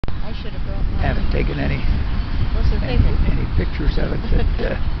taken any pictures of it.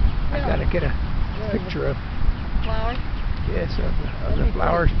 That I got to get a picture of. Flowers? Yes, of the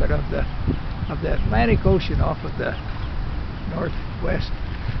flowers, but of the Atlantic Ocean off of the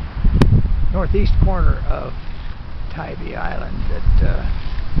northeast corner of Tybee Island that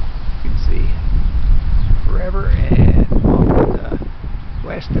you can see forever, and off to the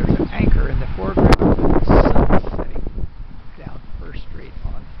west there's an anchor in the foreground with the sun setting down First Street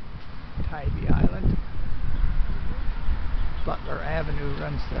on Tybee Island. Butler Avenue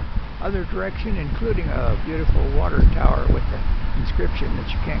runs the other direction, including a beautiful water tower with the inscription that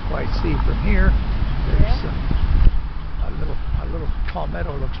you can't quite see from here. There's a little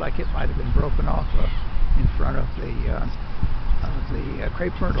palmetto, looks like it might have been broken off in front of the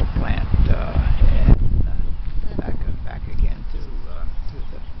crepe myrtle plant, and back again to the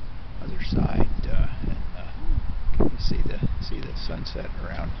other side. And you see the sunset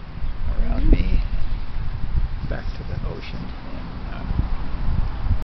around